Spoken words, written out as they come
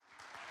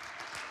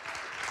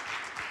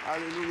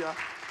Hallelujah.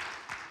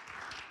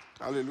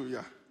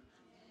 Hallelujah.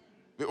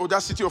 The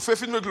audacity of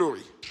faith in the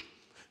glory.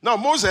 Now,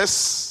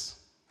 Moses,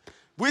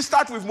 we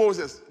start with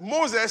Moses.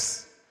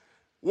 Moses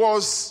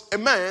was a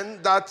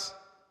man that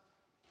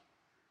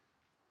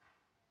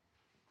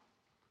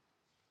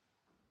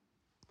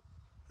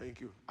thank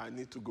you. I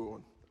need to go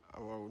on. I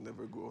will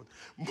never go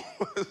on.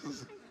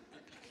 Moses.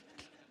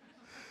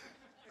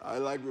 I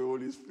like the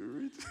Holy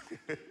Spirit.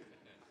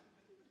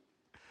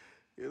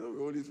 You know, the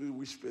Holy Spirit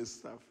whispers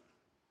stuff.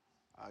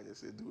 I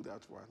just say, do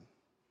that one.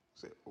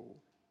 Say, oh,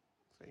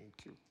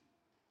 thank you.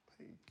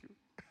 Thank you.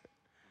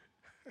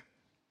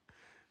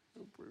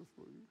 I'll pray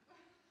for you.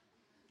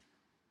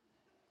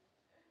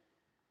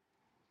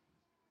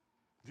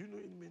 Do you know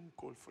any man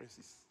called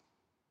Francis?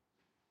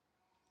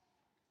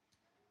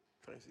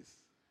 Francis.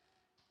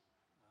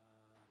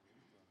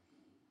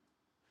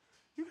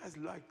 You guys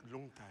like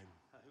long time.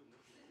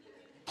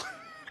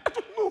 I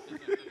don't know.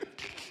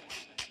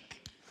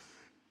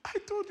 I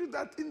told you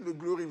that in the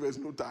glory there's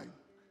no time.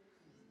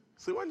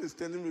 So when it's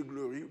standing in the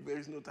glory, there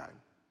is no time.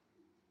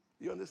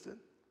 You understand?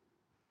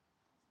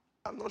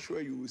 I'm not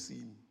sure you will see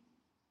him.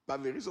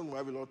 But the reason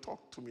why the Lord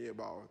talked to me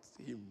about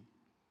him,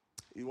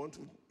 he want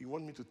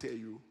me to tell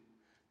you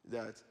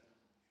that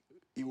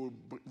he will,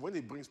 when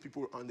he brings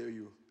people under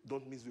you,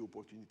 don't miss the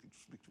opportunity to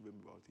speak to them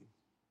about him.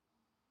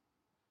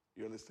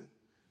 You understand?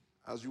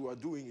 As you are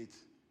doing it,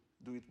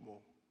 do it more.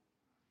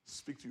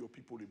 Speak to your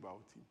people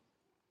about him.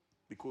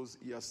 Because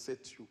he has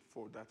set you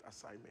for that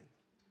assignment.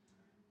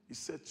 He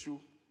set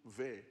you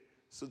there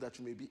so that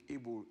you may be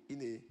able,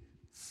 in a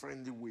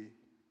friendly way,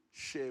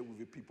 share with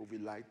the people the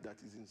light that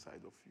is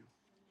inside of you.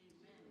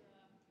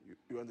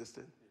 You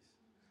understand?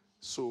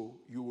 So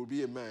you will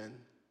be a man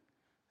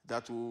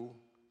that will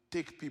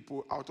take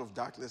people out of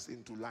darkness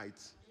into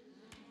light.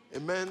 A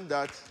man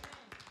that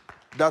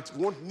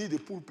won't need a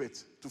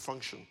pulpit to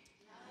function.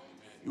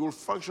 You will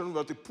function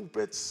without a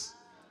pulpit,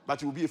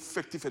 but you will be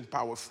effective and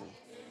powerful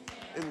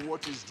in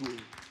what he's doing.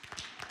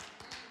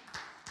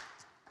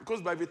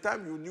 Because by the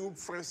time you knew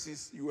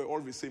Francis, you were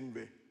all the same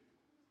way.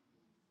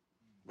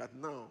 But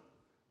now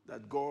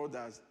that God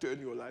has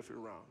turned your life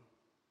around,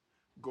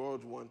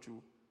 God wants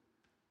you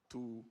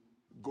to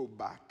go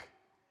back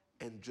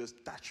and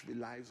just touch the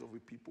lives of the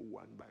people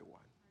one by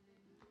one.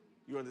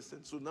 You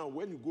understand? So now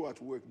when you go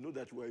at work, know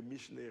that you are a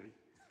missionary.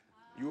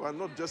 You are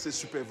not just a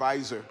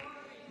supervisor.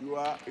 You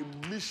are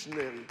a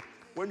missionary.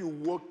 When you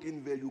walk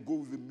in there, you go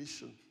with a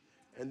mission.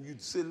 And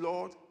you'd say,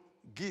 Lord,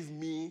 give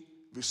me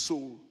the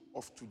soul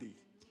of today.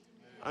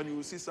 And you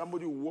will see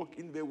somebody walk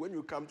in there. When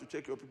you come to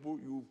check your people,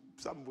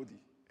 somebody.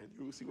 And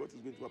you will see what is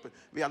going to happen.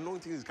 The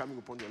anointing is coming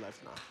upon your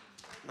life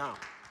now.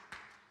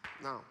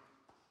 Now.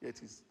 Yet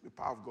the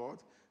power of God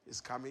is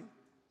coming.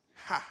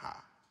 Ha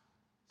ha.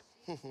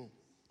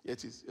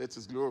 Yet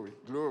is glory,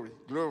 glory,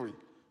 glory,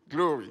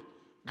 glory,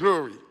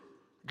 glory,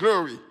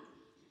 glory,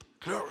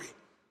 glory.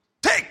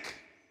 Take!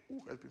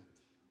 Ooh, help him.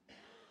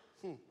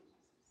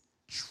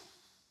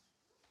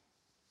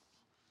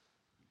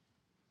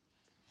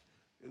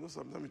 You know,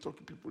 sometimes you talk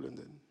to people and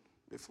then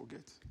they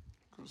forget.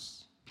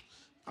 Because,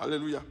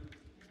 hallelujah.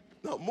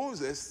 Now,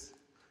 Moses,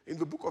 in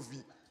the book of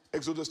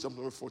Exodus chapter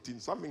number 14,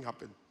 something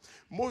happened.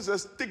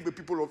 Moses takes the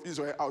people of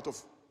Israel out of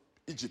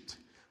Egypt.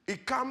 He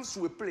comes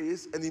to a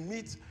place and he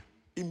meets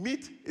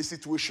a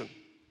situation.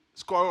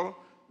 It's called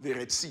the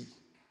Red Sea.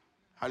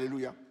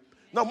 Hallelujah.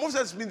 Now,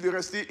 Moses meets the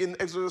Red Sea in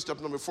Exodus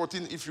chapter number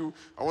 14.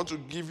 I want to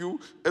give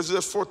you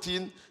Exodus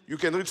 14. You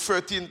can read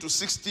 13 to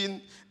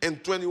 16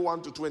 and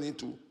 21 to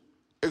 22.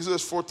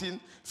 Exodus 14,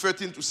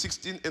 13 to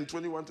 16 and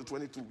 21 to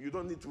 22. You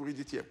don't need to read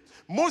it here.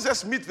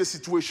 Moses meets the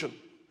situation.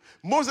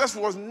 Moses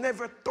was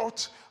never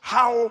taught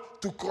how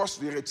to cross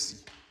the Red Sea.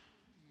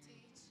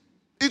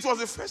 It was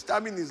the first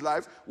time in his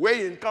life where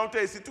he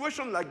encountered a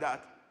situation like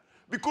that.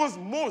 Because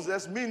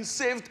Moses means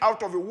saved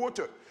out of the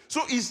water.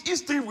 So his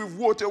history with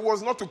water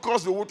was not to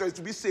cross the water, it's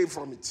to be saved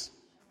from it.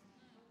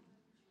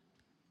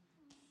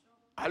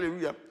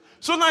 Hallelujah.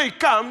 So now he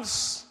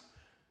comes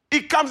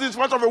in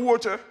front of the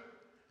water,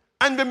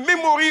 and the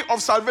memory of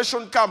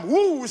salvation comes.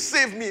 Who will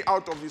save me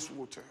out of this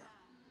water?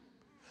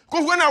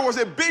 Because when I was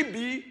a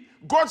baby,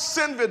 God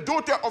sent the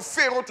daughter of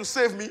Pharaoh to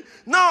save me.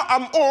 Now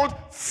I'm old.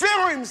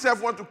 Pharaoh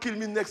himself wants to kill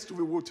me next to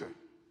the water.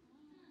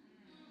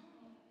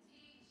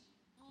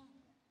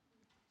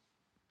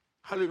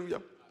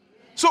 Hallelujah.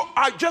 So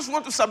I just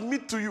want to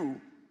submit to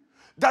you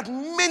that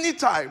many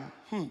times,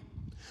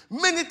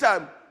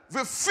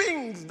 the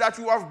things that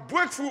you have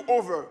breakthrough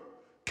over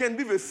can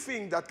be the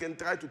thing that can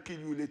try to kill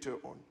you later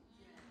on.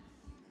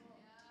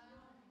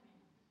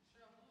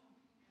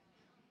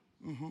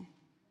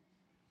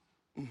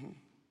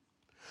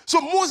 So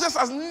Moses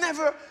has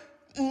never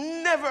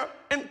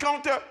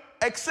encountered,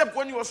 except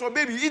when he was a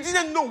baby. He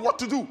didn't know what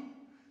to do.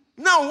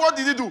 Now what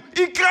did he do?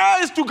 He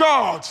cries to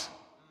God.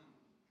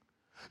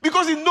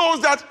 Because he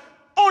knows that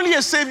only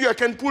a Savior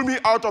can pull me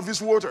out of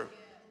this water.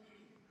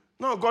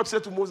 Now God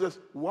said to Moses,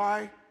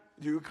 why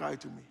do you cry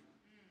to me?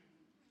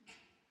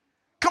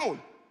 Come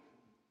on.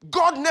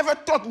 God never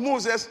taught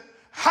Moses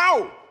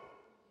how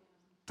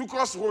to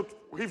cross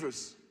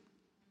rivers.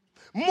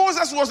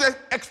 Moses was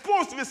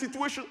exposed to the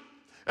situation,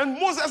 and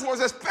Moses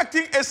was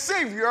expecting a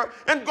savior,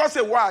 and God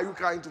said, why are you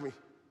crying to me?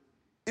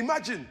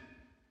 Imagine.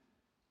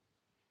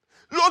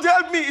 Lord,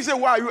 help me. He said,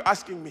 why are you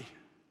asking me?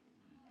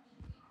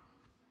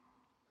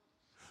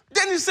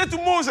 Then he said to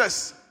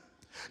Moses,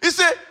 he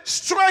said,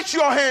 stretch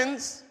your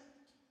hands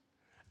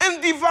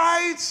and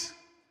divide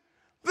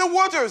the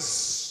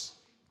waters.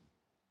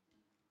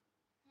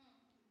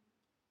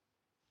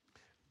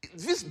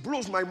 This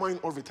blows my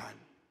mind all the time.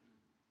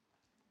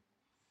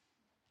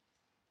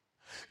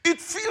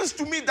 It feels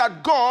to me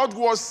that God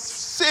was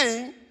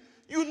saying,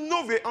 you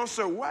know the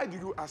answer. Why do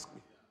you ask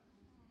me?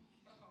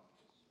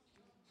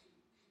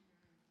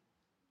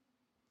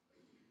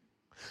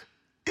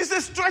 He said,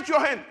 stretch your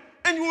hand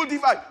and you will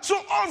divide.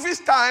 So all this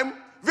time,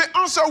 the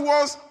answer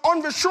was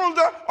on the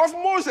shoulder of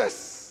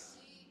Moses.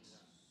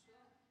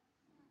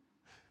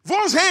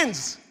 Those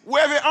hands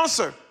were the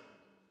answer.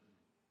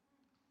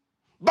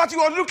 But you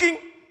are looking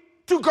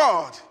to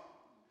God.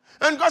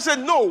 And God said,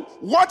 no,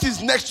 what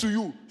is next to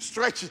you?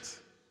 Stretch it.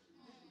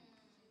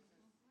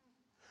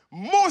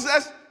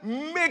 Moses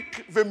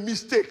make the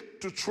mistake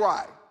to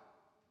try.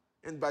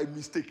 And by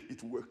mistake,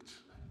 it worked.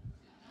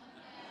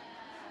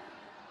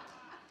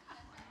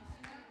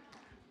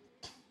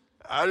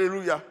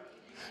 Hallelujah.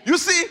 You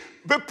see,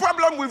 the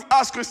problem with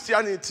us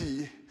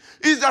Christianity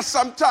is that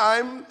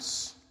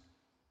sometimes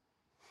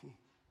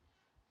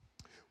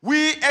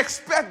we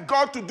expect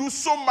God to do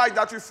so much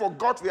that we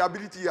forgot the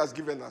ability he has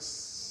given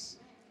us.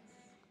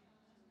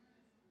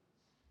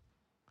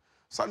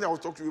 Sunday I will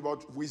talk to you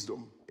about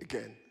wisdom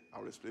again. I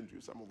will explain to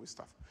you some of this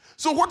stuff.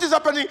 So what is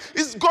happening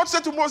is God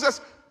said to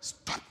Moses,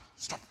 stop.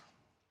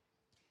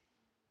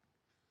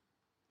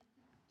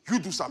 You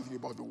do something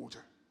about the water.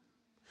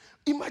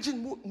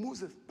 Imagine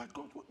Moses, but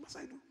God, what must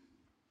I do?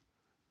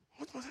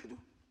 What must I do?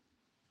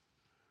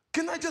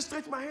 Can I just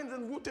stretch my hands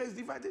and water is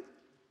divided?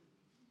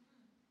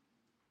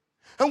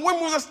 And when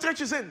Moses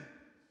stretches in,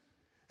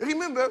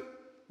 remember,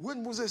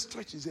 when Moses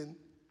stretches in,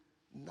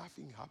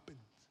 nothing happened.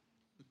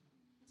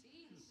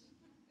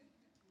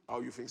 How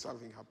you think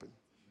something happened?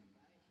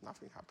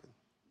 Nothing happened.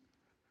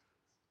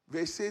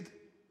 They said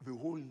the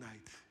whole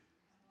night,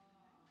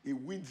 a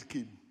wind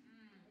came.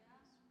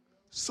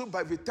 So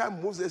by the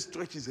time Moses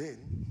stretched his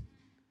hand,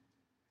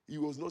 he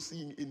was not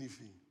seeing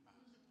anything.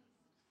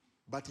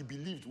 But he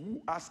believed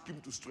who asked him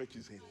to stretch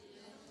his hand.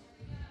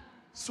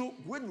 So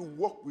when you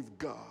walk with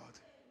God,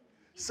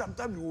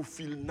 sometimes you will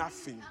feel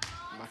nothing.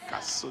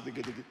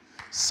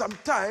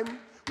 Sometimes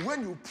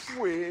when you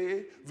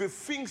pray, the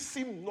things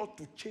seem not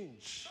to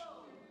change.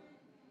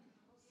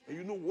 And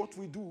you know what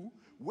we do?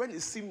 When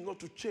it seems not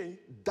to change,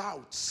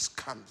 doubts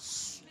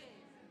comes.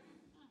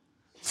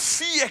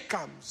 Fear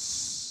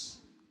comes.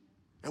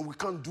 And we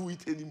can't do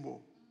it anymore.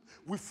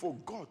 We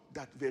forgot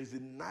that there is a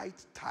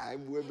night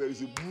time where there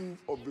is a move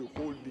of the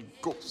Holy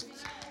Ghost.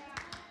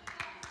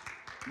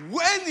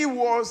 When it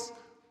was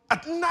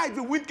at night,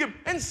 the wind came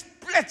and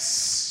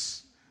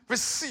splits the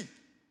sea.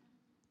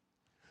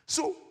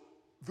 So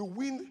the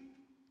wind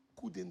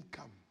couldn't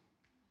come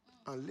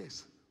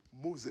unless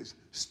Moses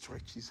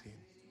stretched his hand.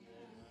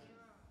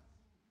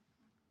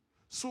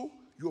 So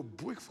your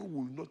breakthrough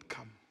will not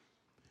come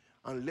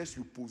unless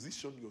you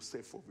position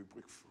yourself for the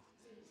breakthrough.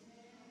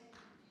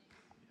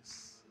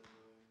 Yes.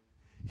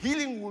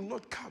 Healing will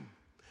not come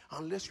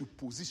unless you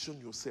position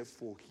yourself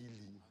for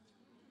healing.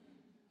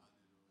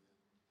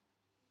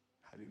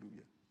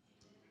 Hallelujah.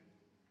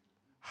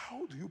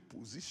 How do you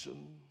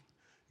position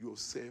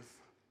yourself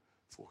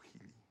for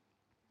healing?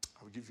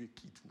 I'll give you a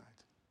key tonight.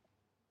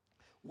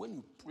 When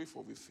you pray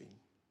for the thing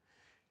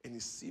and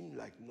it seems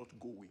like not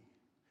going,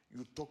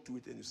 you talk to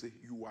it and you say,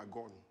 you are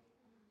gone.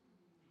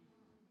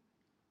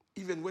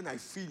 Even when I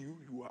feel you,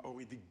 you are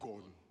already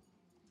gone.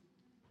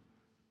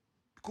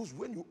 Because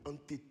when you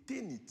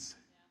entertain it,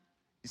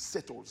 it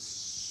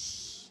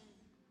settles.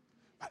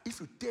 But if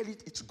you tell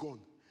it, it's gone.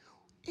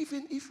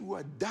 Even if you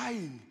are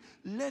dying,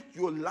 let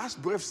your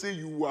last breath say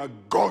you are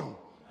gone.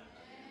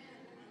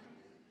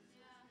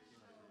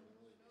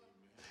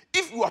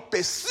 If you are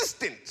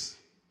persistent,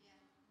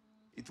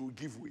 it will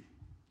give way.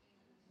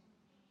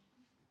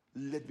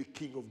 Let the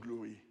King of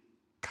Glory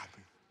come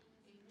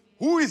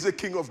in. Who is the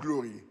King of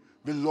Glory?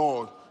 The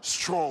Lord,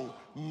 strong,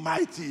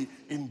 mighty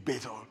in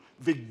battle.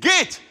 The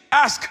gate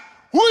asks,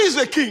 who is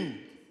the king?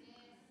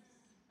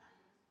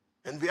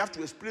 And they have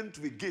to explain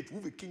to the gate who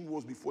the king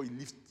was before he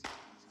left.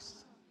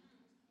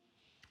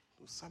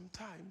 So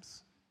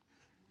sometimes,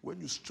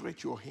 when you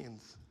stretch your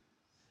hands,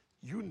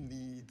 you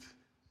need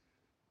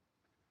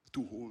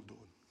to hold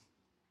on.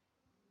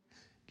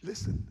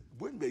 Listen,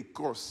 when they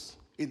cross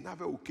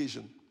another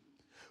occasion,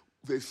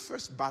 the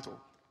first battle,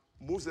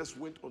 Moses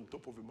went on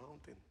top of a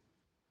mountain.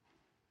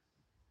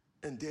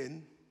 And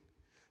then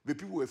the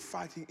people were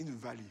fighting in the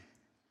valley.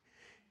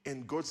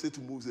 And God said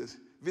to Moses,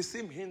 the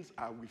same hands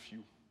are with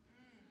you.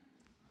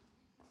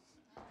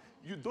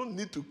 You don't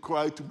need to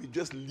cry to me,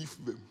 just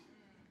lift them.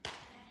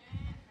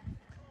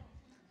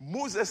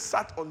 Moses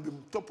sat on the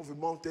top of a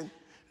mountain,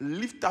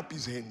 lifted up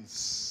his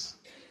hands.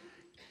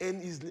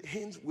 And his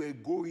hands were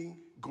growing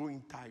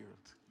tired.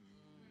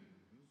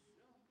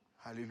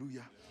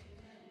 Hallelujah.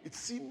 It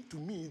seemed to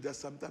me that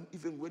sometimes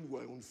even when you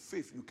are on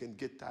faith, you can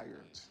get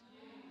tired.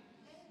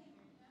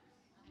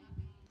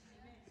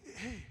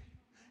 Hey,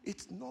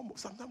 it's normal.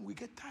 Sometimes we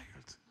get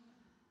tired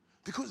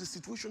because the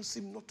situation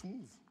seems not to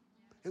move.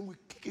 And we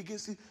kick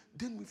against it.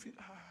 Then we feel,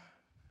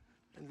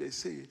 And they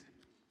said,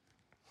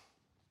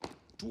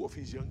 2 of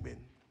his young men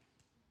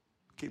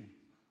came.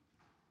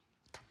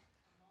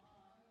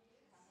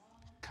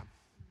 Come.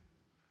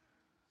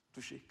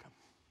 Touche, come.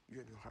 You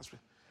and your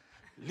husband.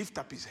 Lift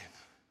up his hand.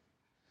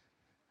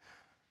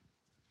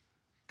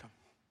 Come.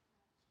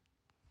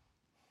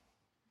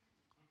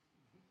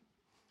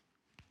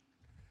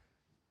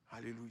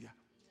 Hallelujah.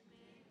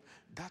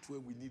 That's where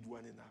we need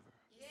one another.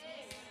 Yes.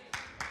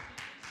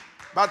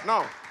 But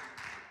now,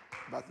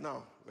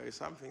 there is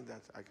something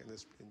that I can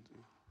explain to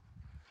you.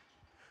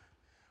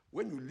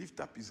 When you lift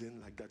up his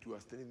hand like that, you are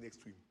standing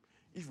next to him.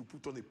 If you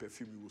put on a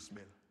perfume, you will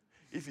smell.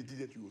 If he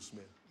didn't, you will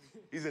smell.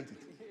 Isn't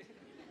it?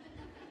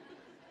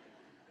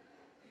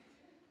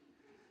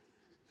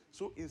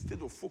 So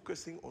instead of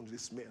focusing on the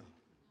smell,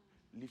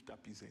 lift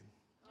up his hand.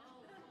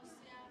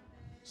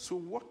 So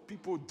what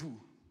people do,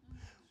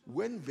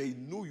 when they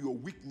know your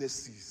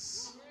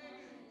weaknesses,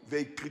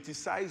 they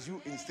criticize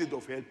you instead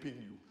of helping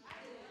you.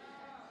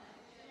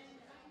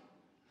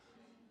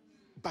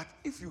 But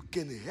if you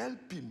can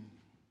help him,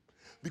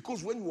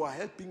 because when you are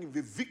helping him,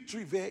 the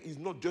victory there is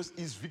not just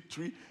his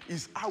victory,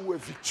 it's our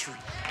victory.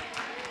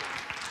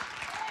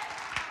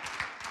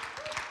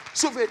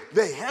 So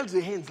they held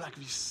their hands like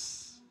this.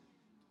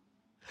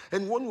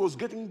 And when was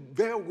getting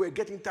there, we're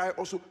getting tired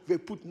also, they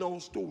put down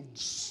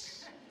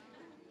stones.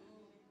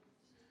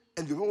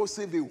 And they always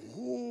say the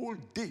whole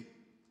day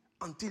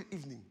until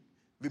evening,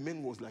 the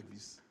man was like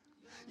this.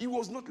 He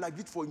was not like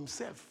this for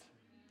himself.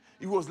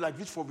 He was like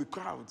this for the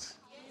crowd.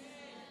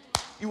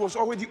 He was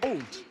already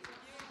old.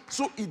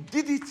 So he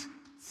did it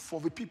for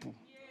the people.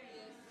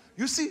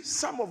 You see,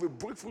 some of the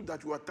breakthrough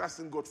that you are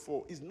trusting God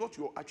for is not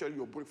actually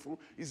your breakthrough,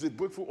 it's the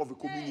breakthrough of the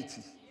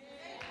community.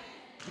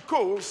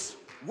 Because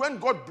when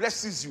God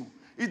blesses you,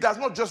 he does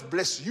not just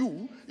bless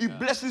you, he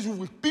blesses you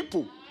with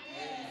people.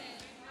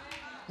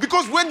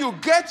 Because when you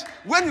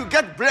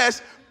get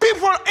blessed,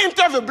 people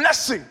enter the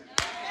blessing.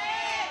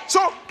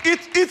 So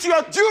it's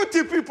your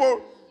duty,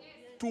 people,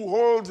 to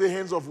hold the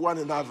hands of one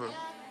another.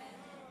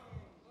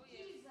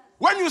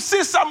 When you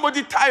see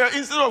somebody tired,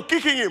 instead of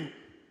kicking him,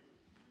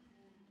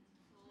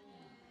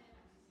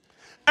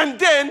 and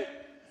then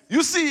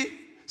you see,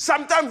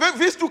 sometimes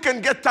these two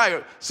can get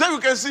tired. So you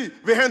can see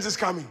the hands is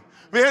coming.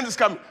 The hand is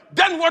coming.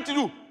 Then what to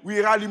do?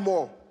 We rally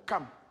more.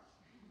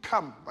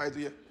 Come, my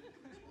dear.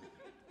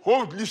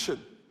 Hold,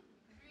 listen.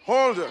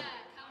 Hold her.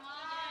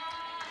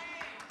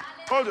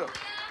 Hold her.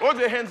 Hold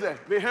the hands there.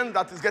 The hand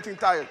that is getting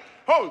tired.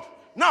 Hold.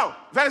 Now,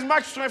 there is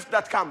much strength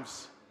that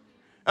comes.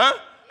 Huh?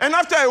 And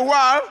after a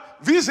while,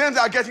 these hands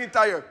are getting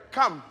tired.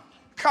 Come.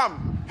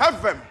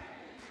 Help them.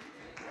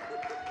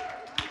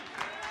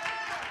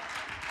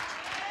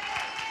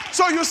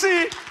 So you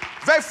see,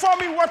 they're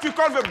forming what we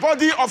call the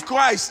body of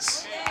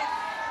Christ.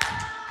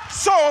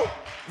 So,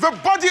 the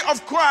body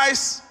of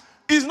Christ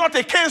is not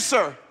a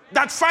cancer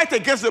that fight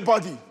against the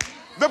body.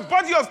 The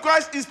body of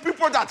Christ is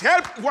people that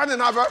help one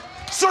another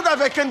so that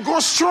they can go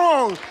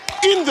strong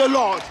in the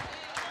Lord.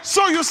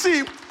 So you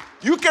see,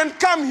 you can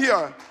come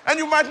here and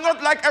you might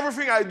not like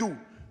everything I do.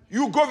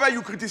 You go there,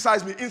 you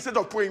criticize me instead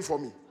of praying for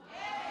me.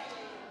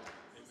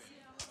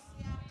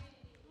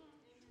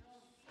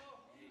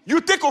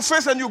 You take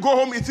offense and you go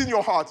home, it's in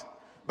your heart,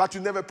 but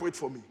you never prayed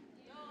for me.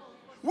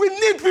 We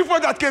need people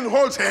that can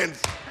hold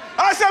hands.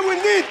 I said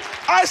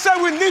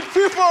we need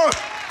people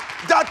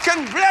that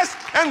can bless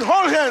and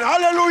hold hands.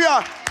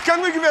 Hallelujah.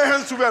 Can we give a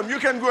hand to them? You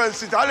can go and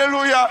sit.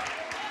 Hallelujah.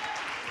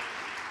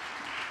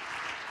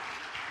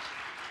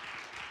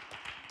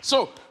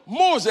 So,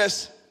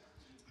 Moses'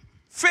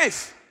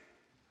 faith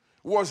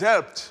was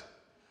helped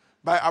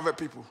by other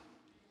people.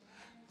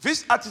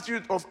 This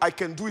attitude of I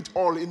can do it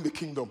all in the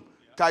kingdom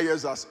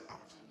tires us out.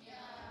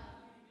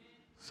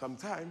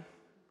 Sometimes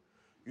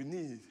you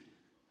need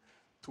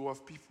to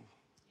have people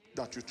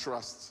that you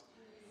trust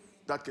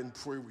that can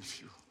pray with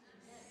you.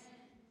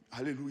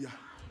 Hallelujah.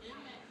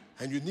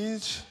 And you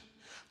need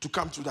to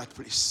come to that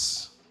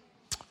place.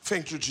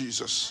 Thank you,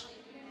 Jesus.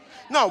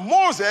 Now,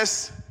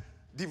 Moses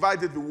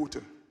divided the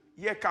water.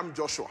 Here comes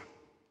Joshua.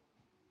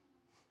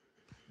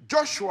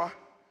 Joshua,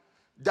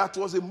 that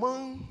was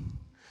among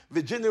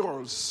the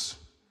generals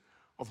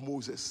of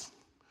Moses.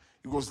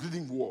 He was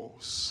leading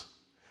wars.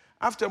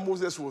 After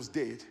Moses was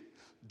dead,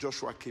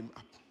 Joshua came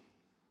up.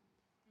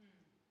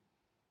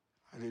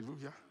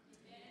 Hallelujah.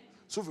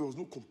 So there was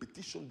no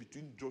competition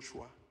between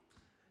Joshua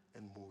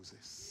and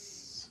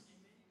Moses.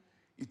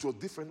 It was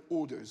different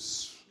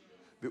orders.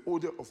 The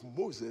order of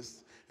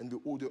Moses and the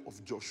order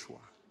of Joshua.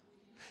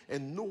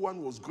 And no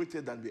one was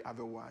greater than the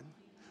other one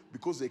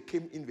because they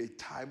came in their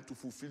time to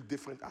fulfill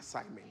different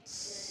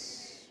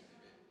assignments.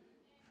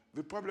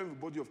 The problem with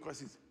the body of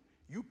Christ is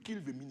you kill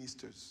the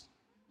ministers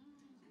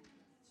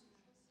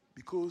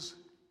because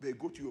they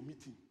go to your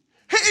meeting.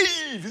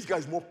 Hey, this guy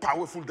is more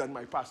powerful than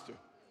my pastor.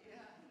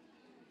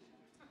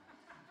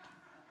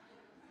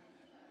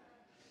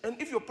 And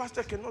if your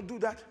pastor cannot do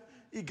that,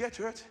 he gets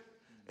hurt.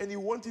 And he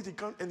wanted, he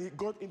can't, and he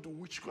got into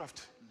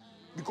witchcraft.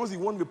 Because he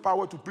wants the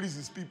power to please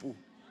his people.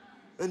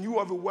 And you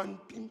are the one,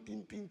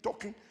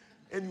 talking.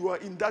 And you are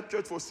in that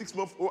church for 6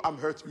 months. Oh, I'm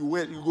hurt.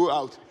 You go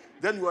out.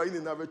 Then you are in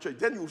another church.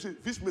 Then you say,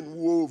 this man,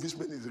 whoa, this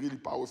man is really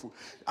powerful.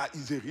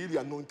 He's a really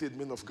anointed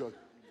man of God.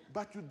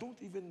 But you don't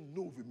even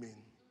know the man.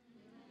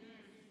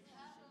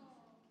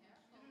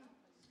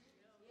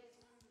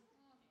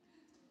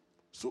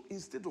 So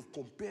instead of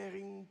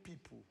comparing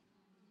people,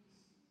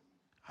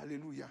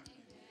 hallelujah,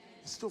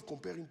 instead of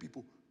comparing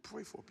people,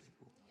 pray for people.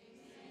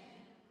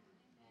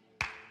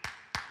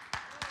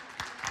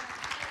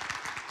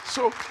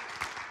 So,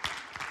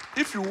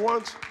 if you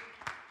want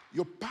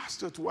your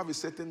pastor to have a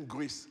certain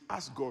grace,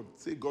 ask God.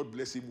 Say, God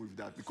bless him with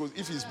that. Because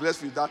if he's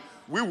blessed with that,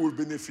 we will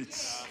benefit.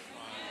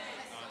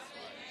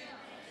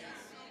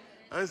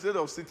 And instead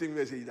of sitting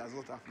there and saying, he does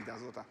not have, he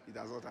does not have, he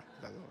does not have,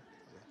 he does not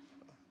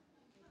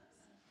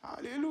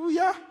have.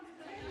 Hallelujah.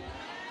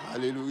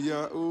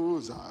 Hallelujah.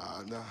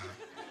 Hosanna.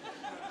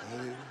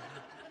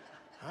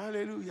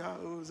 Hallelujah.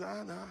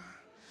 Hosanna.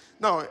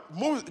 Now,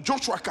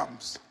 Joshua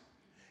comes.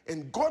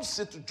 And God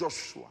said to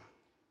Joshua,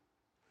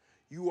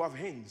 you have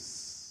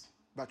hands,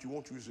 but you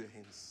won't use your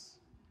hands.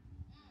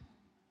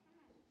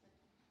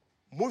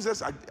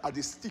 Moses had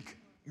a stick.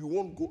 You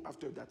won't go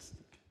after that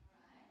stick.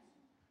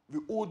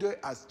 The order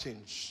has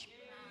changed.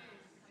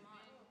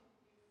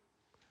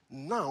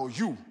 Now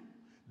you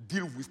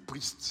deal with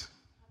priests.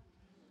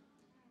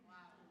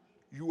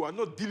 You are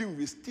not dealing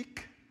with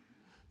stick.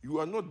 You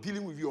are not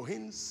dealing with your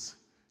hands.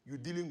 You're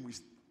dealing with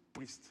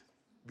priests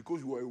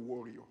because you are a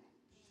warrior.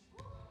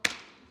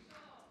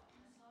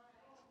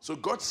 So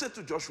God said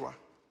to Joshua,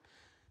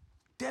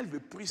 tell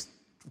the priest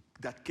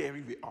that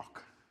carry the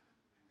ark.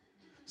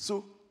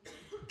 So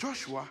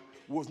Joshua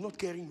was not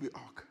carrying the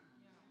ark,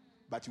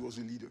 but he was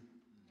a leader.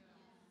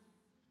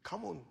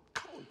 Come on.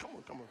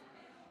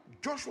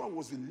 Joshua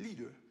was the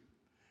leader,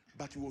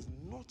 but he was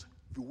not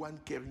the one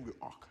carrying the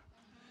ark.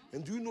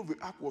 And do you know the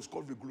ark was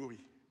called the glory?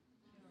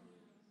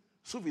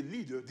 So the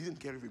leader didn't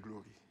carry the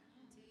glory.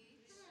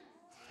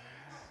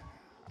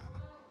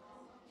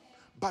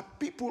 But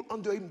people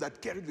under him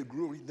that carried the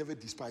glory never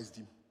despised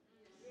him.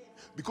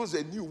 Because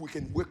they knew we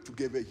can work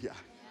together here.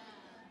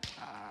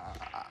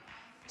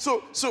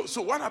 So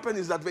what happened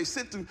is that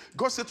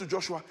God said to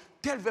Joshua,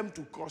 tell them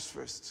to cross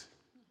first.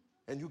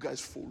 And you guys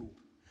follow.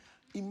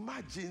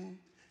 Imagine,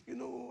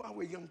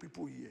 our young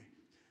people here.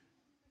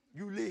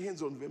 You lay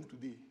hands on them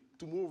today.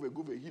 Tomorrow they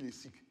go, they heal a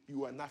sick.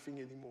 You are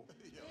nothing anymore.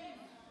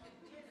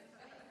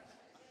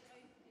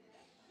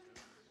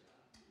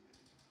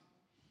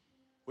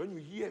 When you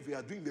hear they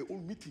are doing their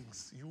own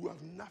meetings, you are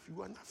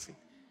nothing.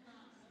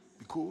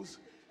 Because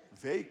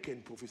they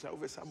can prophesy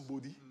over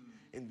somebody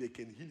and they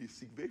can heal a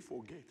sick. They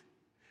forget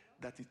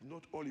that it's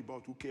not all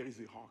about who carries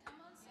the ark,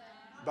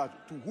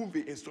 but to whom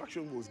the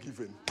instruction was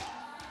given.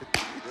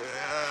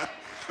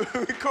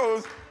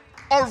 Because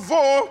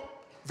although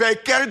they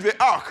carried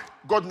the ark,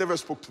 God never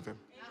spoke to them.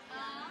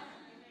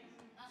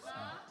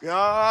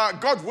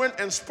 God went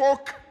and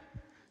spoke.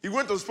 He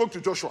went and spoke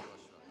to Joshua.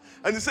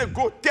 And he said,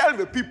 go tell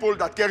the people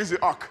that carries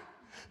the ark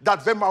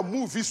that they must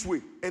move this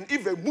way. And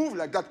if they move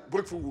like that,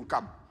 breakthrough will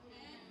come.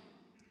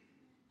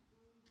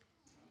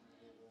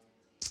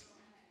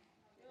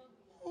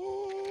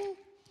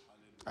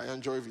 I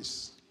enjoy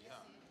this.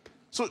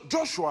 So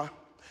Joshua,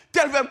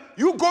 tell them,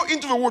 you go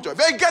into the water.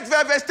 They get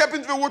there, they step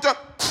into the water.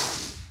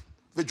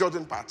 The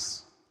Jordan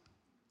parts.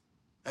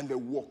 And they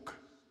walk.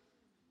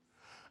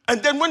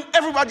 And then when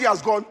everybody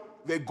has gone,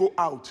 they go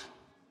out.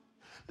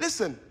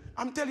 Listen,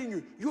 I'm telling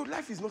you, your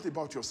life is not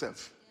about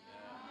yourself.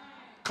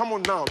 Come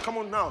on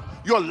now.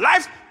 Your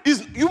life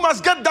is, you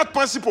must get that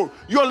principle.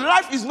 Your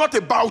life is not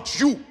about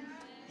you.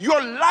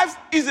 Your life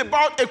is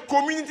about a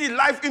community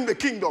life in the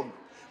kingdom.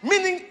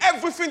 Meaning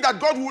everything that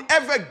God will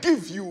ever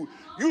give you,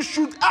 you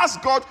should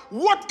ask God,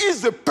 what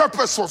is the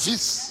purpose of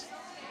this?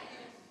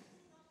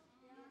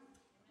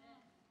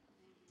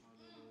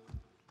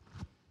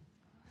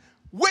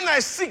 When I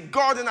seek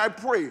God and I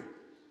pray,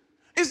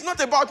 it's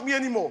not about me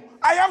anymore.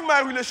 I have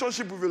my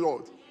relationship with the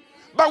Lord.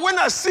 But when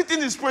I sit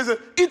in His presence,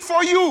 it's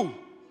for you.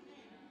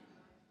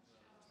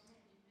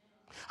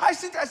 I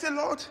sit, I say,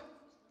 Lord,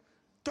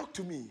 talk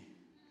to me.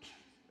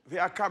 They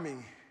are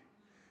coming.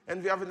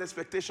 And they have an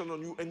expectation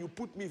on you. And you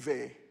put me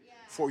there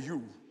for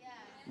you.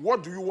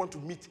 What do you want to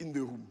meet in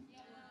the room?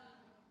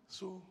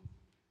 So,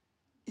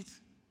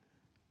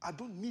 I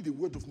don't need a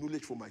word of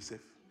knowledge for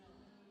myself.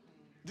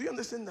 Do you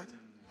understand that?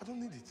 I don't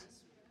need it.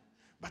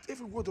 But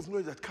every word of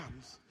knowledge that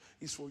comes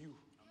is for you.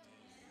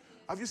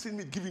 Have you seen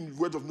me giving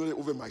word of knowledge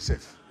over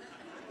myself?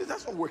 It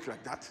doesn't work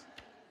like that.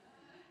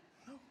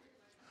 No.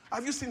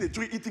 Have you seen a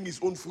tree eating its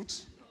own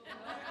fruits?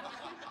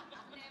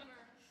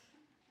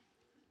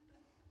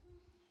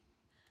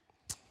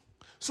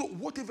 So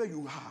whatever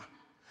you are,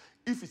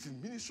 if it's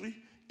in ministry,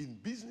 in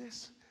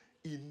business,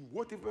 in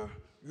whatever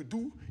you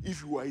do,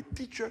 if you are a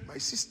teacher, my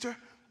sister,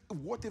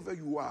 whatever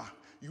you are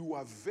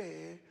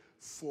there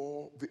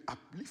for the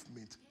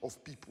upliftment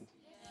of people.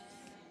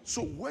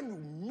 So when you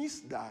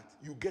miss that,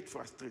 you get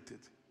frustrated.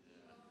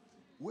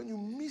 When you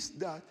miss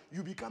that,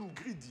 you become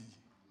greedy.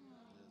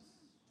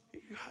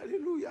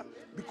 Hallelujah.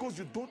 Because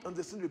you don't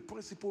understand the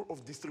principle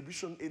of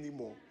distribution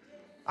anymore.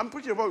 I'm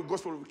preaching about the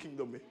gospel of the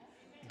kingdom.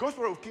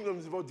 Gospel of the kingdom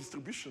is about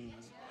distribution.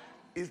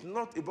 It's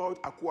not about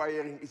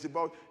acquiring, it's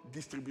about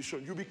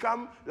distribution. You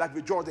become like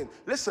the Jordan.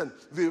 Listen,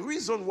 the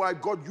reason why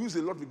God used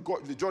a lot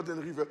with the Jordan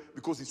River,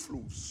 because it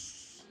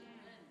flows.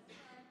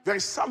 There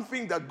is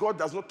something that God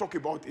does not talk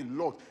about a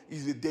lot,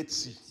 is the Dead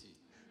Sea.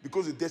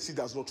 Because the Dead Sea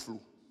does not flow.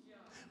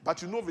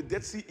 But you know the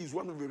Dead Sea is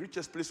one of the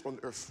richest places on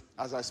earth,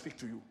 as I speak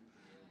to you.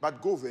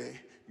 But go there,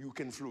 you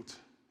can float.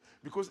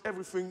 Because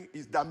everything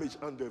is damaged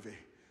under there.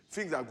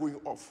 Things are going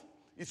off.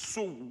 It's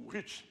so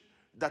rich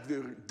that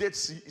the Dead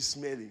Sea is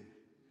smelling.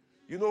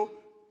 You know,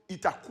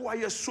 it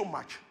acquires so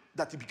much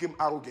that it became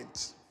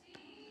arrogant.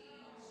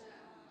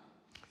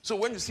 So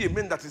when you see a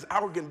man that is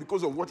arrogant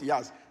because of what he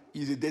has,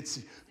 he's a Dead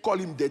Sea. Call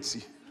him Dead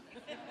Sea.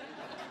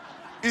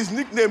 His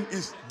nickname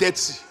is Dead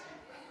Sea.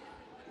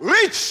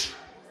 Rich,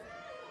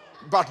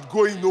 but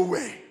going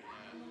nowhere.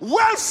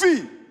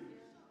 Wealthy,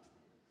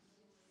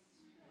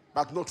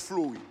 but not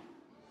flowing.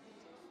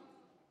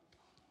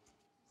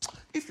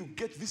 If you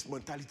get this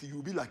mentality,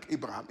 you'll be like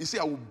Abraham. He said,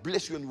 I will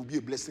bless you and you will be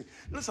a blessing.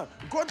 Listen,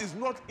 God is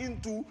not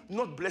into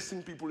not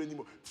blessing people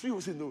anymore. So you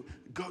say, no,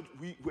 God,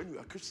 when you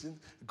are Christian,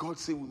 God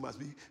said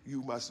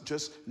you must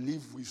just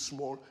live with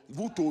small.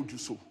 Who told you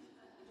so?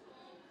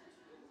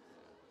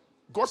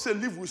 God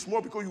said live with small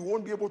because you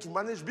won't be able to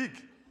manage big.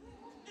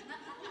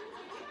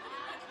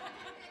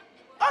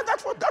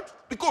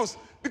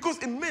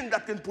 Because a man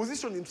that can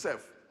position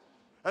himself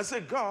and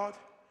say, God,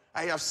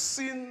 I have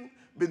seen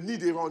the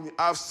need around me.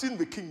 I have seen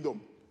the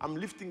kingdom. I'm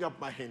lifting up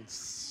my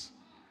hands.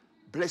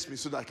 Bless me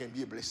so that I can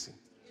be a blessing.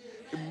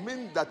 A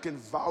man that can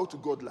vow to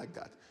God like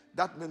that,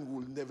 that man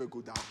will never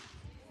go down.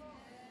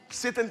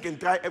 Satan can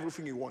try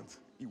everything he wants.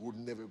 He will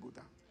never go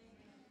down.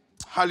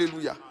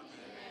 Hallelujah.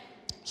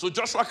 So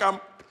Joshua come,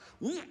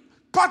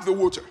 part the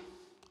water.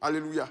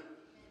 Hallelujah.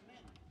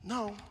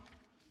 Now,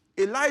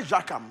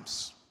 Elijah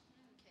comes.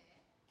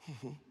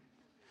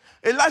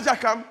 Elijah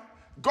comes.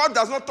 God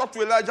does not talk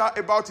to Elijah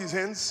about his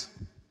hands.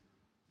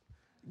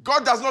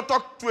 God does not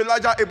talk to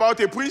Elijah about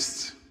a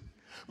priest.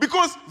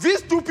 Because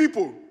these two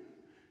people,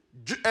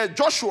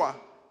 Joshua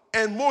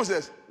and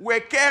Moses, were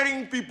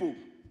carrying people.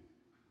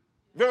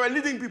 They were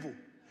leading people.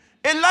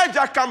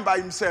 Elijah came by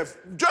himself,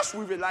 just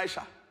with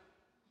Elisha.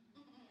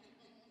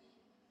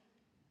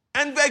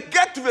 And they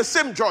get to the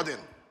same Jordan.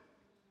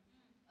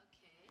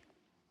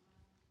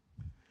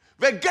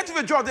 They get to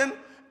the Jordan,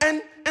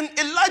 and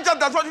Elijah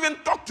does not even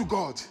talk to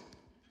God.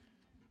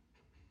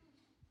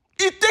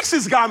 He takes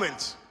his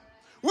garment.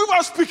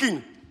 Without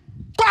speaking,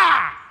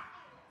 bah!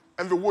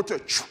 And the water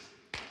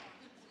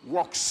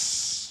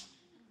walks.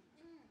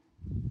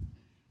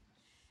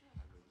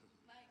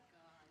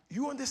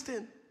 You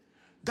understand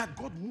that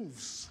God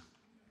moves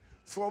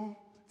from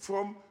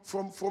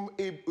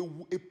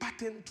a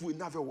pattern to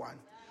another one.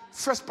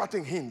 First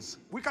pattern, hands.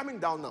 We're coming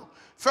down now.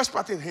 First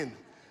pattern, hand.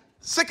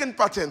 Second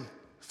pattern,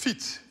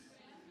 feet.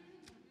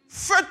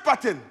 Third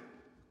pattern,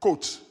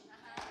 coat.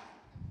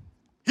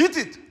 Hit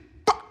it.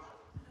 Bah!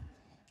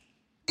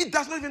 It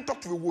does not even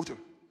talk to the water.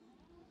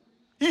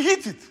 He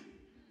hit it.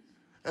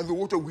 And the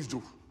water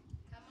withdrew.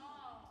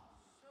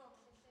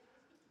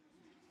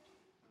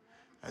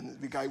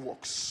 And the guy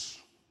walks.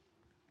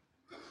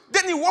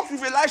 Then he walks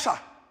with Elisha.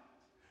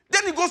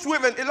 Then he goes to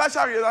heaven.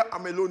 Elisha realizes,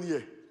 I'm alone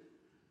here.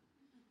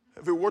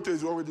 The water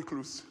is already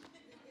closed.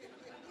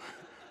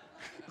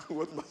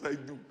 What must I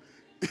do?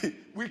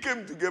 We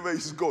came together,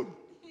 he's gone.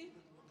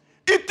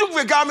 He took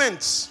the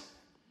garments,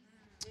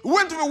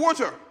 went to the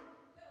water.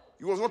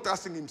 He was not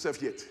trusting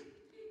himself yet.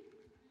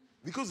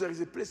 Because there is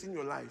a place in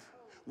your life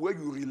where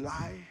you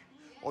rely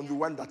on the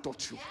one that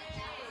taught you.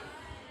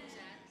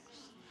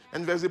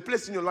 And there's a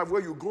place in your life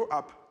where you grow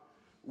up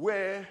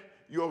where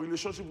your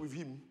relationship with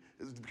him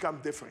has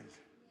become different.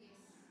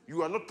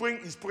 You are not praying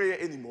his prayer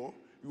anymore.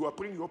 You are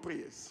praying your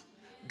prayers.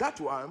 That's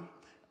why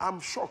I'm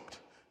shocked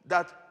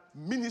that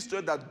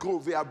ministers that grow,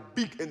 they are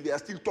big and they are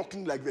still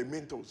talking like their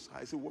mentors.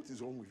 I say, what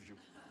is wrong with you?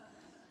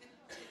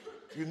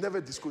 You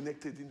never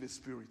disconnected in the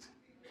spirit.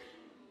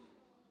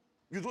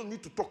 You don't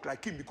need to talk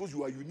like him because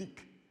you are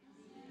unique.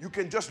 You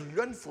can just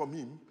learn from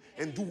him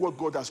and do what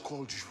God has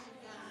called you.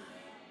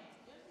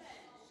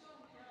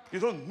 You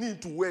don't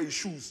need to wear his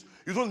shoes.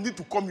 You don't need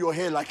to comb your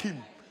hair like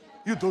him.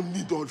 You don't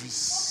need all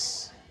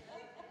this.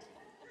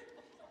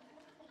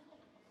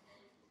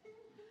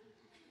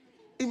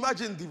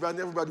 Imagine Divine,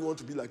 everybody want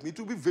to be like me. It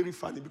will be very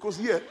funny because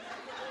here,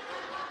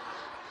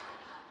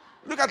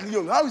 look at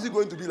Leon. How is he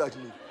going to be like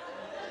me?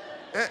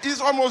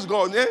 He's almost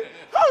gone.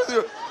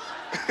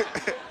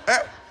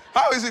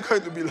 How is he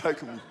going to be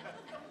like me?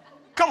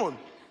 Come on.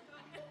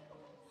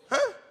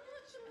 Huh?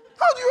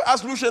 How do you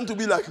ask Lucian to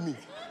be like me?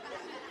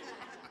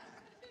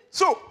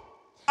 So,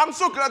 I'm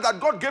so glad that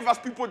God gave us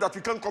people that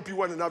we can't copy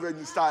one another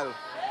in style.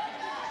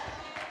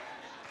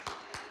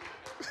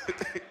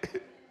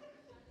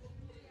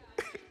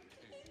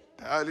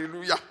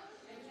 Hallelujah.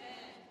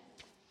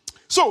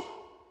 So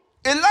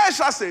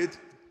Elisha said,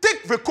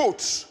 take the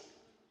coat.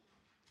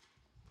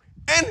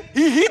 And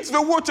he hits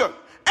the water.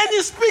 And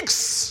he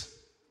speaks.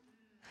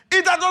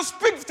 He does not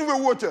speak to the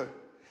water.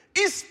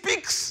 He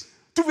speaks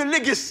to the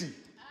legacy.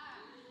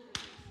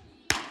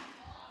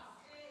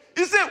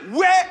 He said,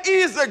 where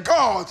is the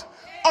God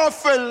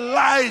of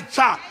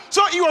Elijah?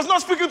 So he was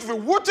not speaking to the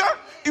water.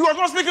 He was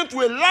not speaking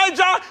to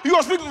Elijah. He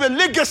was speaking to the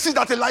legacy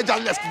that Elijah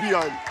left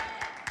behind.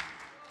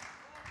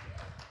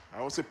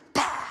 I will say,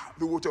 bah,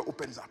 the water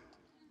opens up.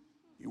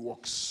 He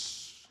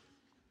walks.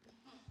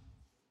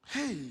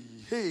 Hey.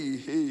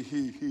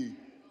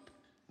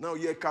 Now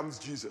here comes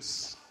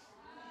Jesus.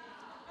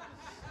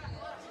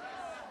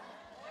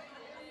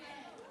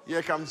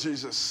 Here comes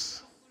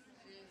Jesus.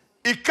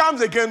 He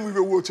comes again with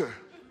the water.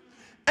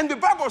 And the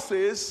Bible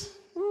says,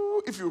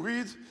 if you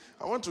read,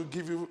 I'll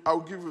give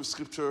you a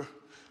scripture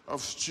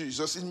of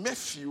Jesus in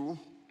Matthew,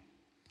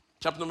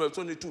 chapter number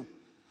 22.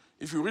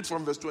 If you read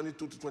from verse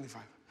 22 to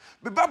 25.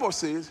 The Bible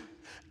says,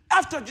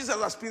 after Jesus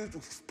was finished to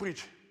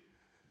preach,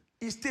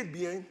 he stayed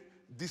behind,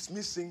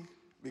 dismissing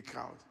the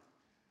crowd.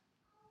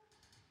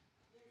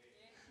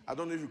 I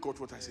don't know if you caught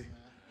what I say.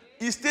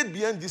 He stayed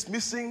behind,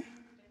 dismissing.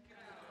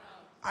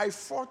 I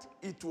thought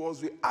it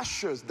was the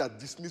ushers that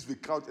dismissed the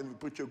crowd and the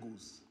preacher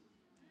goes.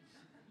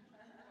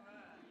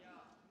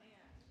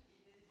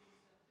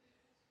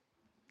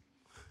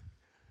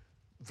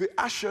 The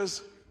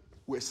ushers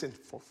were sent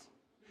forth,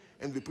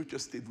 and the preacher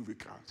stayed with the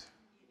crowd.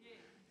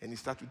 And he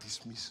started to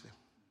dismiss them.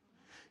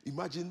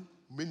 Imagine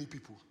many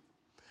people.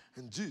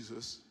 And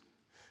Jesus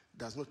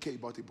does not care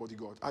about a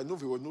bodyguard. I know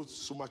there were not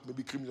so much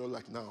maybe criminal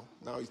like now.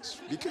 Now it's,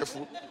 be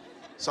careful.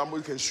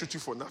 Somebody can shoot you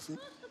for nothing.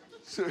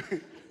 So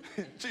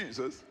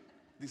Jesus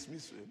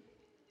dismissed them.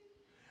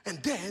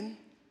 And then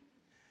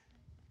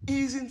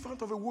he's in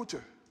front of the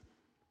water.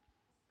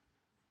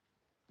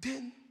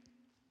 Then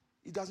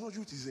he does not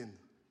use his end.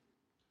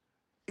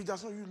 He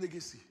does not use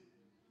legacy.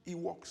 He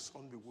walks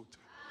on the water.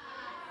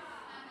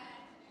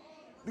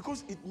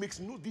 Because it makes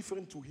no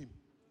difference to him.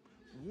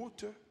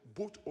 Water,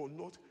 boat or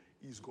not,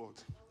 is God.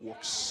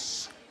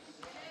 Walks.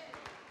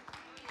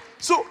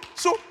 So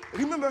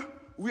remember,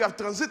 we have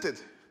transited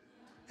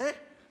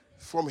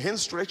from hand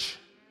stretch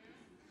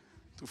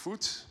to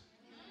foot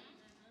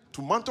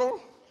to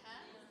mantle.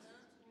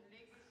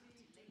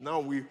 Now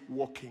we're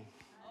walking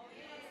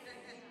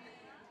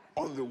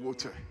on the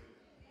water.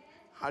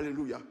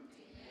 Hallelujah.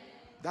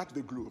 That's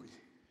the glory.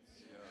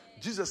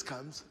 Jesus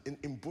comes and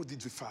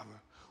embodied the Father.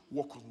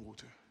 Walk on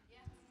water.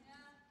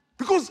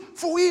 Because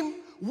for him,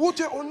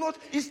 water or not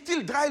is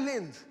still dry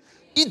land.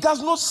 He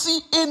does not see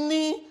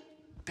any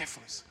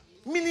difference.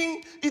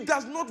 Meaning, he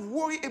does not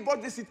worry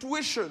about the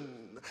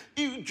situation.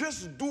 He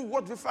just do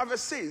what the Father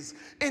says.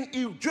 And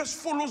he just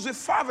follows the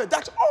Father.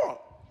 That's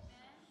all.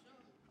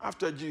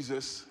 After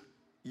Jesus,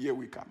 here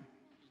we come.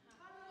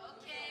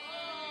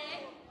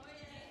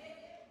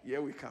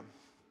 Here we come.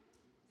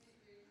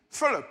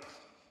 Philip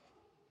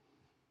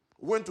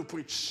went to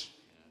preach.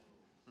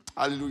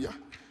 Hallelujah.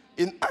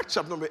 In Acts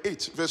chapter number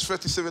 8, verse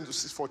 37 to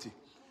 40.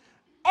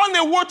 On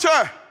the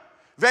water,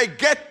 they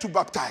get to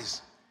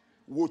baptize.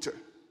 Water.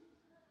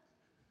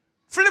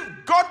 Philip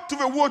got to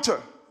the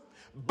water,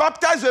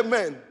 baptized a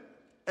man,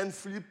 and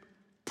Philip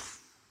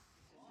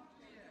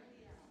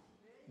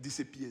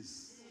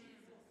disappears.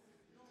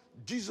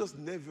 Jesus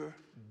never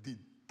did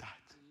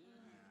that.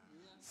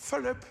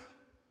 Philip,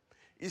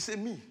 he said,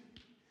 me,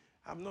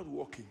 I'm not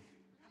walking,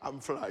 I'm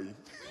flying.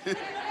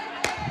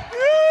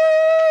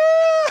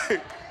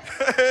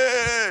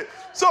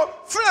 So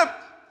Philip,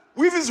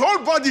 with his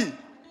whole body,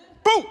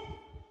 boom,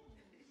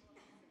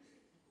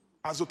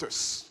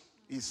 Azotus,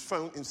 he's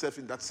found himself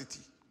in that city.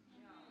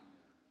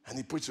 And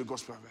he preached the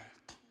gospel there.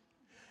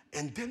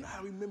 And then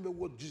I remember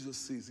what Jesus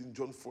says in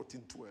John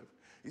 14:12.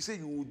 He said,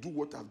 you will do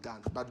what I've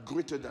done, but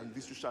greater than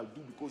this you shall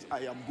do, because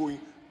I am going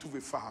to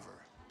the Father.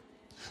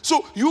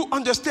 So you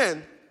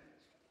understand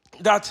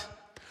that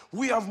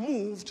we have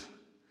moved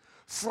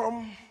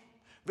from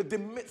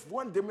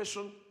one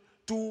dimension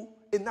to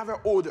another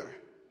order,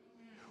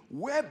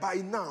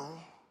 whereby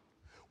now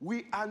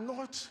we are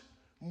not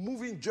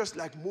moving just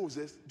like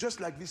Moses, just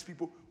like these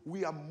people.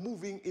 We are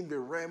moving in the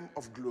realm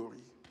of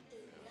glory.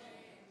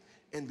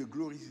 And the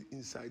glory is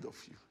inside of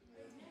you.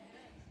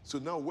 So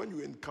now when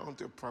you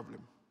encounter a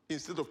problem,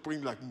 instead of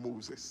praying like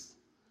Moses,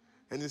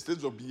 and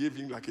instead of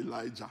behaving like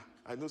Elijah,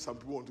 I know some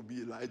people want to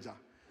be Elijah.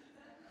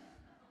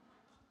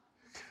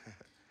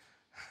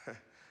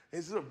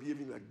 Instead of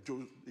behaving like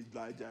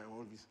Elijah and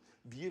all this,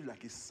 behave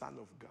like a son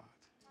of God.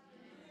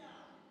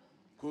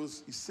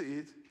 Because he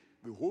said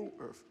the whole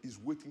earth is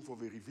waiting for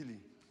the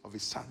revealing of the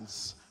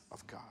sons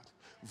of God.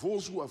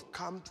 Those who have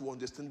come to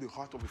understand the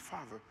heart of the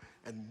Father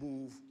and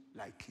move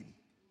like him.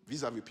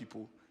 These are the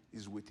people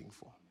he's waiting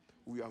for.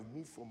 We have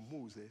moved from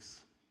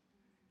Moses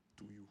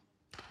to you.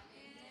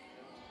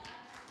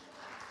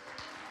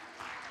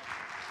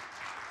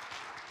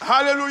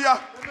 Hallelujah.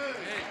 Amen.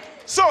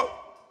 So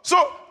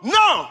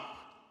now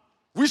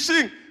we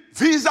sing,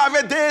 these are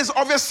the days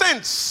of the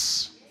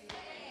saints.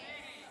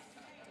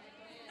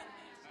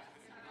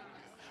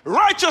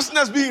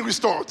 Righteousness being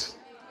restored.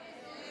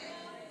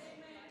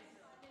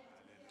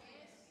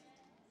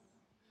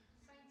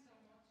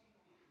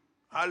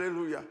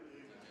 Hallelujah.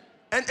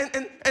 And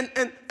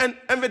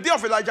the day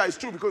of Elijah is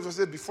true because I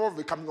said before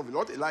the coming of the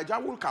Lord, Elijah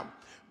will come.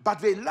 But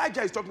the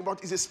Elijah is talking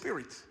about is a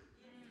spirit.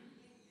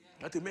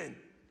 Not a man.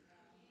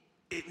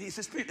 It's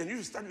a spirit. And you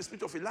understand the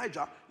spirit of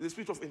Elijah, the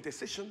spirit of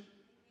intercession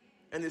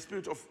and the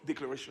spirit of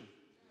declaration.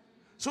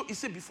 So he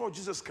said before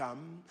Jesus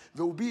comes,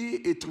 there will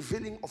be a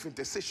travailing of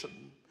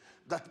intercession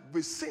that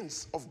the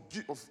saints of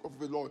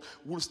the Lord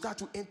will start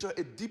to enter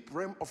a deep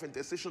realm of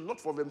intercession, not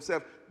for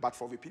themselves, but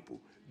for the people.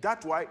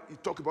 That's why he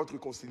talk about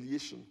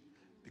reconciliation.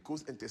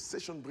 Because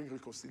intercession brings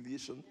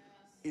reconciliation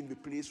in the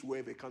place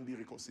where there can be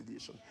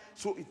reconciliation.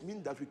 So it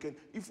means that we can,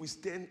 if we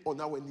stand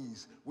on our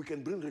knees, we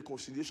can bring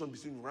reconciliation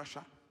between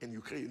Russia and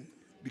Ukraine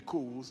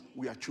because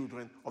we are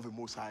children of the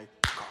Most High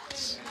God.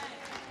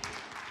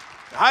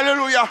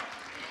 Hallelujah.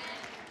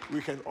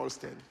 We can all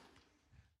stand.